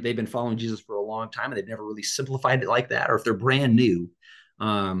whether they've been following Jesus for a long time and they've never really simplified it like that, or if they're brand new,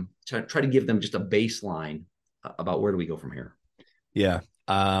 to try to give them just a baseline about where do we go from here. Yeah.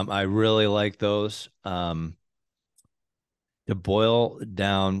 I really like those. To boil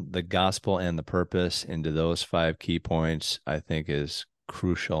down the gospel and the purpose into those 5 key points, I think is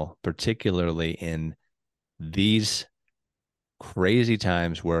crucial, particularly in these crazy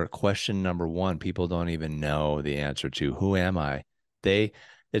times where question number 1, people don't even know the answer to, who am I?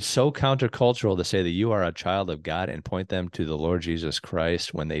 It's so countercultural to say that you are a child of God and point them to the Lord Jesus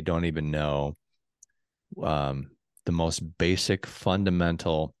Christ when they don't even know the most basic,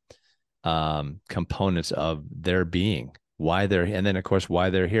 fundamental components of their being, and then of course why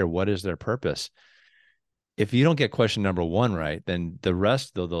they're here. What is their purpose? If you don't get question number one right, then the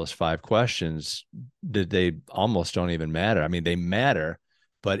rest of those 5 questions, they almost don't even matter. I mean, they matter,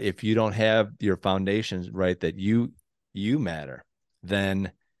 but if you don't have your foundations right, that you matter,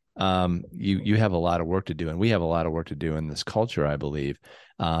 then you have a lot of work to do, and we have a lot of work to do in this culture, I believe.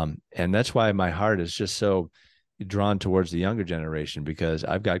 And that's why my heart is just so drawn towards the younger generation, because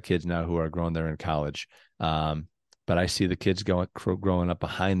I've got kids now who are grown, they're in college. But I see the kids growing up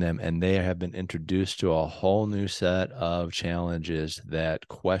behind them, and they have been introduced to a whole new set of challenges that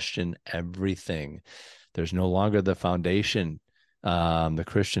question everything. There's no longer the foundation, the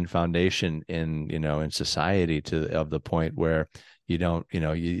Christian foundation in society of the point where you don't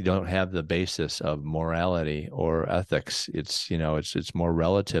have the basis of morality or ethics. It's more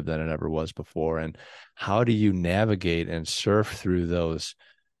relative than it ever was before. And how do you navigate and surf through those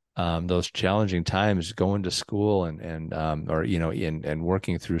challenging times, going to school and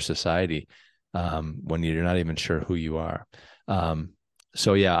working through society when you're not even sure who you are?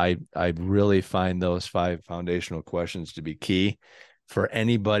 So yeah, I really find those 5 foundational questions to be key for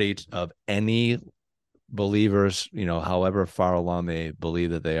anybody of any believers, however far along they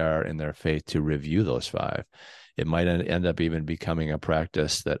believe that they are in their faith, to review those 5. It might end up even becoming a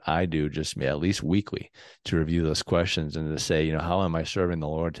practice that I do just at least weekly, to review those questions and to say, how am I serving the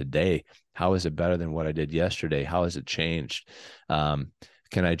Lord today? How is it better than what I did yesterday? How has it changed?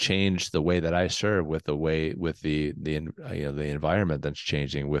 Can I change the way that I serve with the environment that's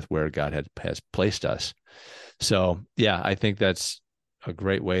changing with where God has placed us? So yeah, I think that's a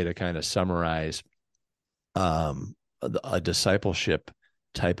great way to kind of summarize a discipleship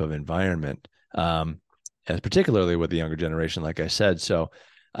type of environment, and particularly with the younger generation, like I said. So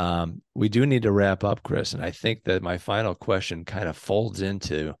we do need to wrap up, Chris. And I think that my final question kind of folds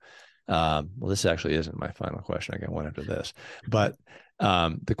into, well, this actually isn't my final question. I got one after this, but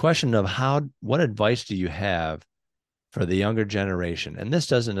the question of what advice do you have for the younger generation? And this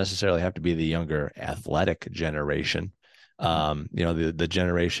doesn't necessarily have to be the younger athletic generation, the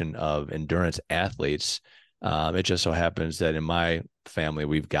generation of endurance athletes. It just so happens that in my family,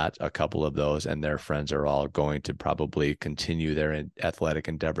 we've got a couple of those, and their friends are all going to probably continue their athletic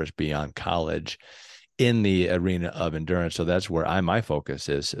endeavors beyond college in the arena of endurance. So that's where my focus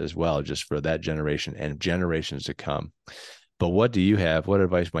is as well, just for that generation and generations to come. But what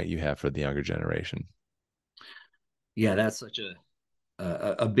advice might you have for the younger generation? Yeah, that's such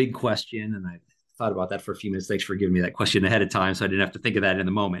a big question, and I thought about that for a few minutes. Thanks for giving me that question ahead of time, so I didn't have to think of that in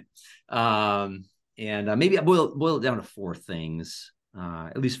the moment. And maybe I boil it down to 4 things,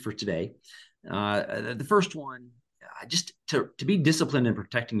 at least for today. The first one, just to be disciplined in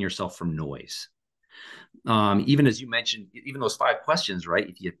protecting yourself from noise. Even as you mentioned, even those 5 questions, right?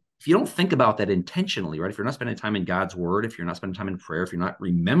 If you don't think about that intentionally, right? If you're not spending time in God's word, if you're not spending time in prayer, if you're not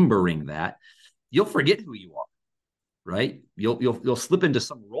remembering that, you'll forget who you are, right? You'll slip into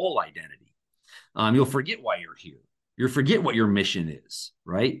some role identity. You'll forget why you're here. You'll forget what your mission is,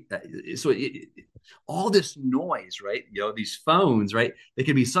 right? So all this noise, right? These phones, right? They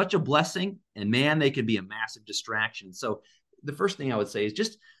can be such a blessing, and man, they can be a massive distraction. So the first thing I would say is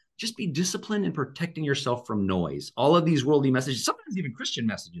just be disciplined in protecting yourself from noise. All of these worldly messages, sometimes even Christian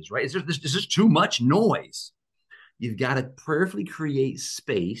messages, right? There's just too much noise. You've got to prayerfully create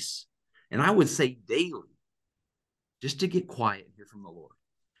space, and I would say daily, just to get quiet and hear from the Lord.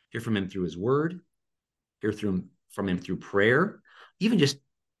 Hear from him through his word, hear from him through prayer, even just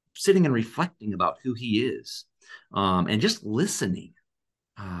sitting and reflecting about who he is, and just listening,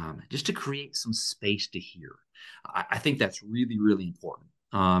 just to create some space to hear. I think that's really, really important.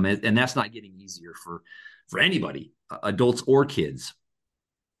 And that's not getting easier for anybody, adults or kids.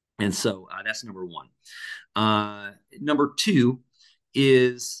 And so that's number 1. Number 2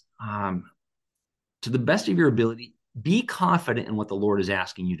 is, to the best of your ability, be confident in what the Lord is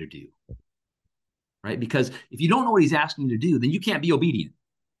asking you to do, right? Because if you don't know what he's asking you to do, then you can't be obedient,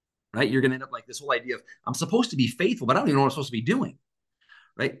 right? You're going to end up like this whole idea of, I'm supposed to be faithful, but I don't even know what I'm supposed to be doing,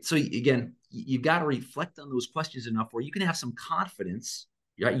 right? So again, you've got to reflect on those questions enough where you can have some confidence,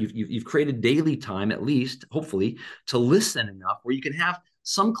 right? You've created daily time, at least, hopefully, to listen enough where you can have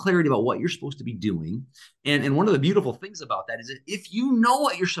some clarity about what you're supposed to be doing. And one of the beautiful things about that is that if you know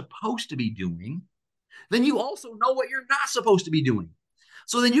what you're supposed to be doing, then you also know what you're not supposed to be doing.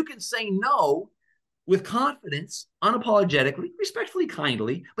 So then you can say no with confidence, unapologetically, respectfully,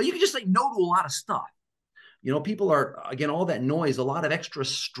 kindly, but you can just say no to a lot of stuff. People are, again, all that noise, a lot of extra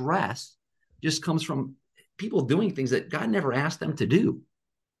stress just comes from people doing things that God never asked them to do.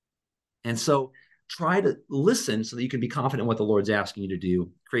 And so try to listen so that you can be confident in what the Lord's asking you to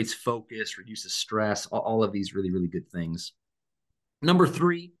do. Creates focus, reduces stress, all of these really, really good things. Number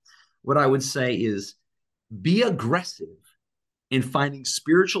 3, what I would say is be aggressive in finding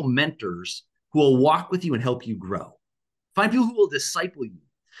spiritual mentors who will walk with you and help you grow. Find people who will disciple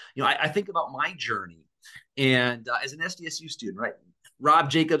you. I think about my journey, and as an SDSU student, right? Rob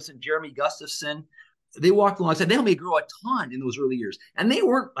Jacobson, Jeremy Gustafson, they walked alongside. They helped me grow a ton in those early years. And they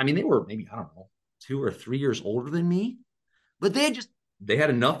were maybe, I don't know, 2 or 3 years older than me, but they had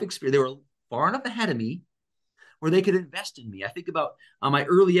enough experience. They were far enough ahead of me where they could invest in me. I think about my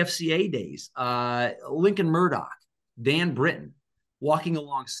early FCA days, Lincoln Murdoch, Dan Britton, walking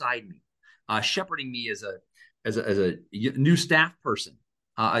alongside me, shepherding me as a new staff person,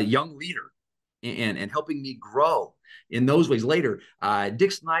 a young leader, and helping me grow in those ways. Later,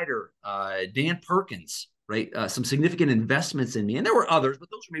 Dick Snyder, Dan Perkins, right? Some significant investments in me. And there were others, but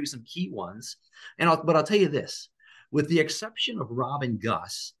those were maybe some key ones. But I'll tell you this, with the exception of Rob and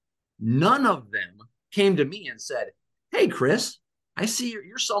Gus, none of them came to me and said, "Hey, Chris, I see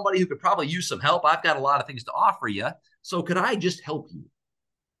you're somebody who could probably use some help. I've got a lot of things to offer you. So could I just help you?"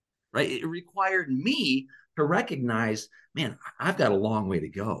 Right? It required me to recognize, man, I've got a long way to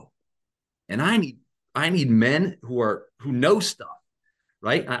go. And I need men who know stuff,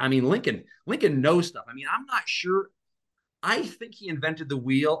 right? Lincoln knows stuff. I'm not sure. I think he invented the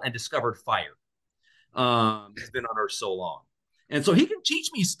wheel and discovered fire. He's been on Earth so long, and so he can teach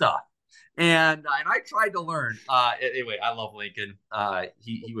me stuff. And I tried to learn. Anyway, I love Lincoln.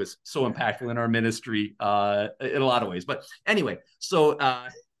 He was so impactful in our ministry in a lot of ways. But anyway, so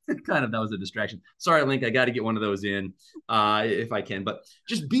kind of that was a distraction. Sorry, Link, I got to get one of those in if I can. But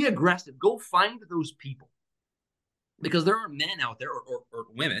just be aggressive. Go find those people, because there are men out there or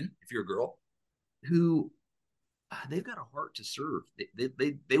women, if you're a girl, who they've got a heart to serve.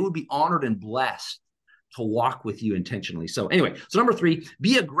 They would be honored and blessed to walk with you intentionally. So anyway, so number 3,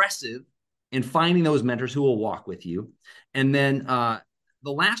 be aggressive in finding those mentors who will walk with you. And then the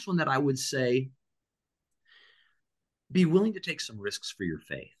last one that I would say, be willing to take some risks for your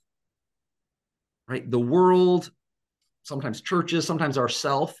faith, right? The world, sometimes churches, sometimes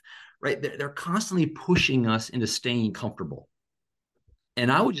ourselves, right? They're constantly pushing us into staying comfortable.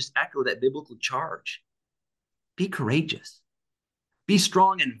 And I would just echo that biblical charge. Be courageous. Be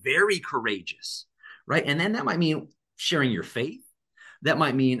strong and very courageous, right? And then that might mean sharing your faith. That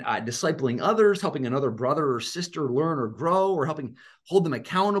might mean discipling others, helping another brother or sister learn or grow, or helping hold them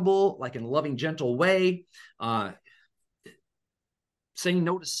accountable, like in a loving, gentle way. Saying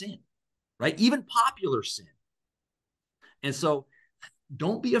no to sin, right? Even popular sin. And so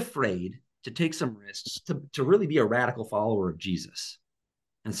don't be afraid to take some risks, to really be a radical follower of Jesus.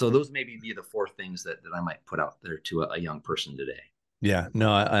 And so those maybe be the 4 things that I might put out there to a young person today. Yeah,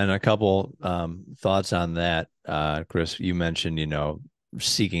 no, and a couple thoughts on that, Chris. You mentioned,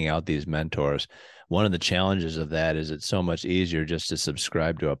 seeking out these mentors. One of the challenges of that is it's so much easier just to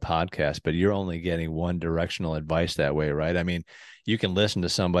subscribe to a podcast, but you're only getting one directional advice that way, right? You can listen to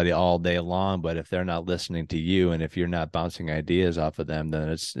somebody all day long, but if they're not listening to you and if you're not bouncing ideas off of them,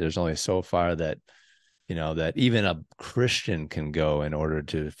 then there's only so far that that even a Christian can go in order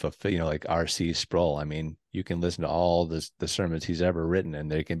to fulfill, like R.C. Sproul. You can listen to all the sermons he's ever written and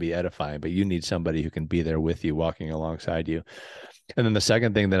they can be edifying, but you need somebody who can be there with you, walking alongside you. And then the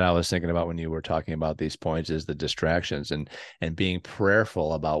second thing that I was thinking about when you were talking about these points is the distractions and being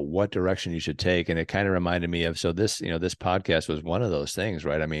prayerful about what direction you should take. And it kind of reminded me of, so this podcast was one of those things,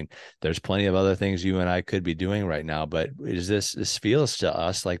 right? There's plenty of other things you and I could be doing right now, but this feels to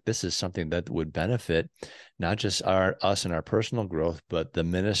us like this is something that would benefit not just us and our personal growth, but the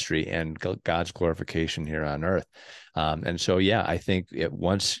ministry and God's glorification here on earth. And so, yeah, I think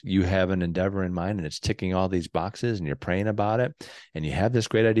once you have an endeavor in mind and it's ticking all these boxes and you're praying about it and you have this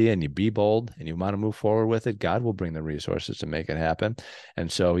great idea and you be bold and you want to move forward with it, God will bring the resources to make it happen.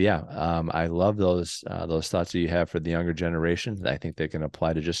 And so, yeah, I love those thoughts that you have for the younger generation. I think they can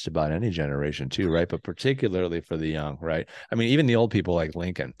apply to just about any generation too, right? But particularly for the young, right? Even the old people like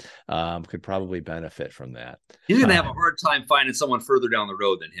Lincoln could probably benefit from that. He's going to have a hard time finding someone further down the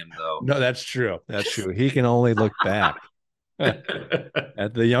road than him, though. No, that's true. That's true. He can only look back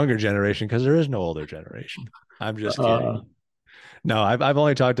at the younger generation because there is no older generation. I'm just kidding. No, I've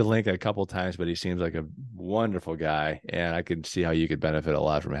only talked to Lincoln a couple of times, but he seems like a wonderful guy, and I can see how you could benefit a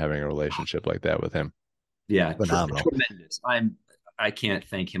lot from having a relationship like that with him. Yeah, phenomenal. Tremendous. I can't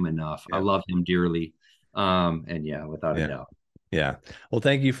thank him enough. Yeah. I love him dearly. And yeah, without a doubt. Yeah. Well,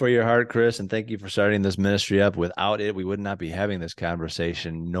 thank you for your heart, Chris, and thank you for starting this ministry up. Without it, we would not be having this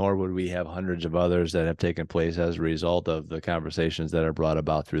conversation, nor would we have hundreds of others that have taken place as a result of the conversations that are brought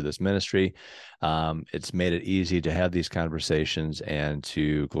about through this ministry. It's made it easy to have these conversations and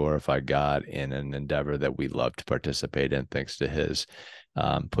to glorify God in an endeavor that we love to participate in, thanks to his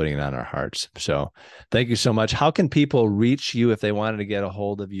putting it on our hearts. So thank you so much. How can people reach you if they wanted to get a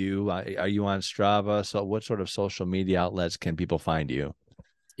hold of you? Are you on Strava? So what sort of social media outlets can people find you?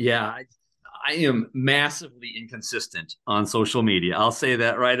 Yeah, I am massively inconsistent on social media. I'll say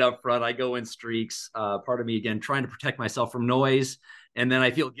that right up front. I go in streaks. Part of me, again, trying to protect myself from noise. And then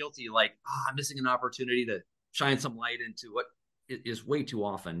I feel guilty, like, I'm missing an opportunity to shine some light into what is way too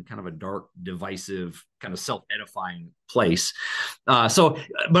often kind of a dark, divisive, kind of self-edifying place. But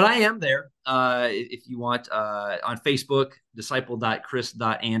I am there. If you want, on Facebook,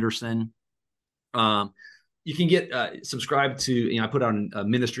 disciple.chris.anderson. You can get subscribed to, I put on a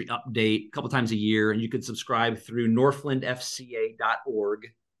ministry update a couple times a year, and you can subscribe through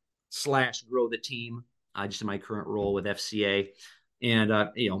northlandfca.org/grow the team, just in my current role with FCA. And,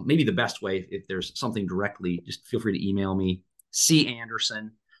 maybe the best way, if there's something directly, just feel free to email me,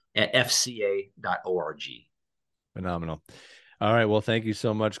 canderson@fca.org. Phenomenal. All right. Well, thank you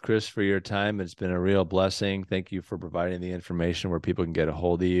so much, Chris, for your time. It's been a real blessing. Thank you for providing the information where people can get a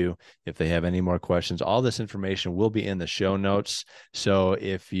hold of you if they have any more questions. All this information will be in the show notes. So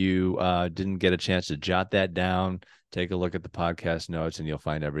if you didn't get a chance to jot that down, take a look at the podcast notes and you'll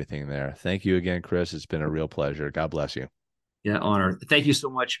find everything there. Thank you again, Chris. It's been a real pleasure. God bless you. Yeah, honor. Thank you so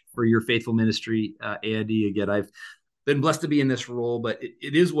much for your faithful ministry, Andy. Again, I've been blessed to be in this role, but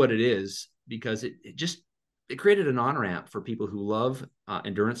it is what it is, because it created an on-ramp for people who love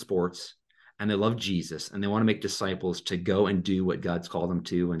endurance sports and they love Jesus and they want to make disciples to go and do what God's called them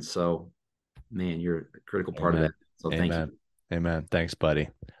to. And so, man, you're a critical part of that. So thank you. Amen. Thanks, buddy.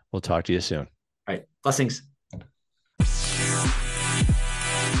 We'll talk to you soon. All right. Blessings.